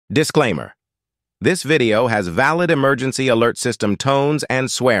Disclaimer. This video has valid emergency alert system tones and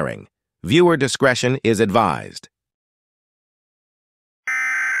swearing. Viewer discretion is advised.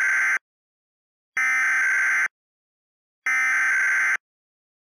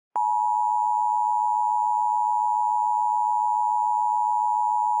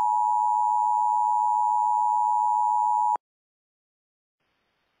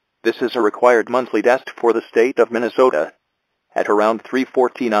 This is a required monthly test for the state of Minnesota. At around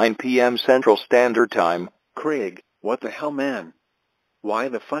 3:49 p.m. Central Standard Time. Craig, what the hell, man? Why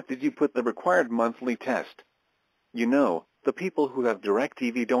the fuck did you put the required monthly test? You know, the people who have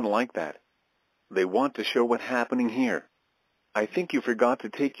DirecTV don't like that. They want to show what's happening here. I think you forgot to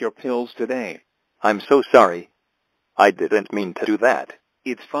take your pills today. I'm so sorry. I didn't mean to do that.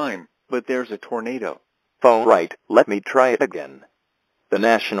 It's fine, but there's a tornado. Oh right, let me try it again. The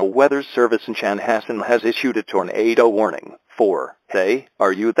National Weather Service in Chanhassen has issued a tornado warning. Hey,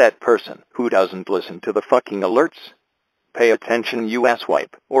 are you that person who doesn't listen to the fucking alerts? Pay attention, you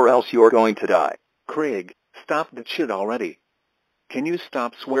asswipe, or else you're going to die. Craig, stop that shit already. Can you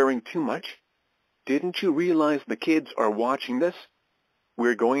stop swearing too much? Didn't you realize the kids are watching this?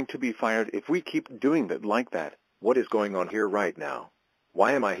 We're going to be fired if we keep doing that like that. What is going on here right now?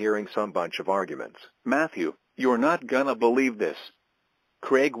 Why am I hearing some bunch of arguments? Matthew, you're not gonna believe this.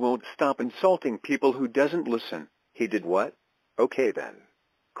 Craig won't stop insulting people who doesn't listen. He did what? Okay then.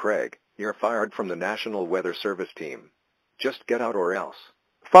 Craig, you're fired from the National Weather Service team. Just get out or else.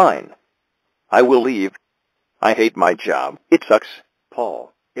 Fine. I will leave. I hate my job. It sucks.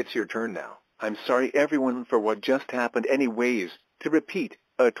 Paul, it's your turn now. I'm sorry everyone for what just happened anyways. To repeat,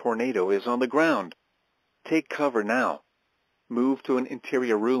 a tornado is on the ground. Take cover now. Move to an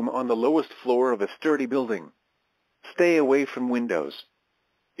interior room on the lowest floor of a sturdy building. Stay away from windows.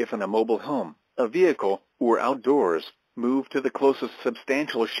 If in a mobile home, a vehicle, or outdoors, move to the closest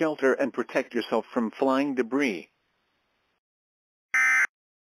substantial shelter and protect yourself from flying debris.